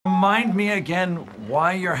remind me again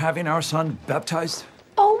why you're having our son baptized?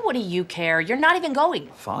 Oh, what do you care? You're not even going.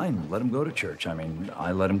 Fine, let him go to church. I mean,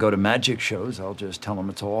 I let him go to magic shows. I'll just tell him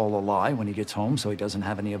it's all a lie when he gets home so he doesn't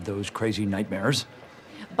have any of those crazy nightmares.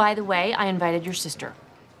 By the way, I invited your sister.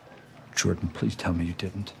 Jordan, please tell me you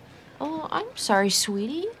didn't. Oh, I'm sorry,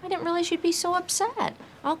 sweetie. I didn't realize you'd be so upset.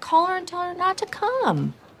 I'll call her and tell her not to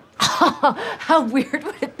come. How weird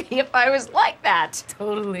would it be if I was like that?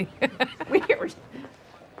 Totally. Weird.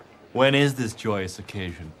 When is this joyous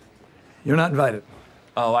occasion? You're not invited.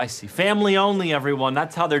 Oh, I see. Family only, everyone.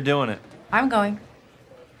 That's how they're doing it. I'm going.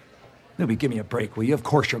 Newbie, give me a break, will you? Of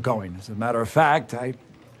course you're going. As a matter of fact, I'd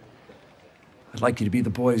like you to be the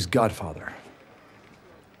boy's godfather.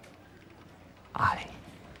 I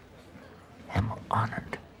am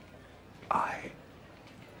honored. I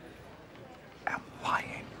am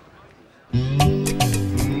lying.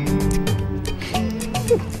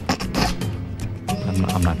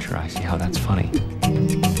 I'm not sure I see how that's funny.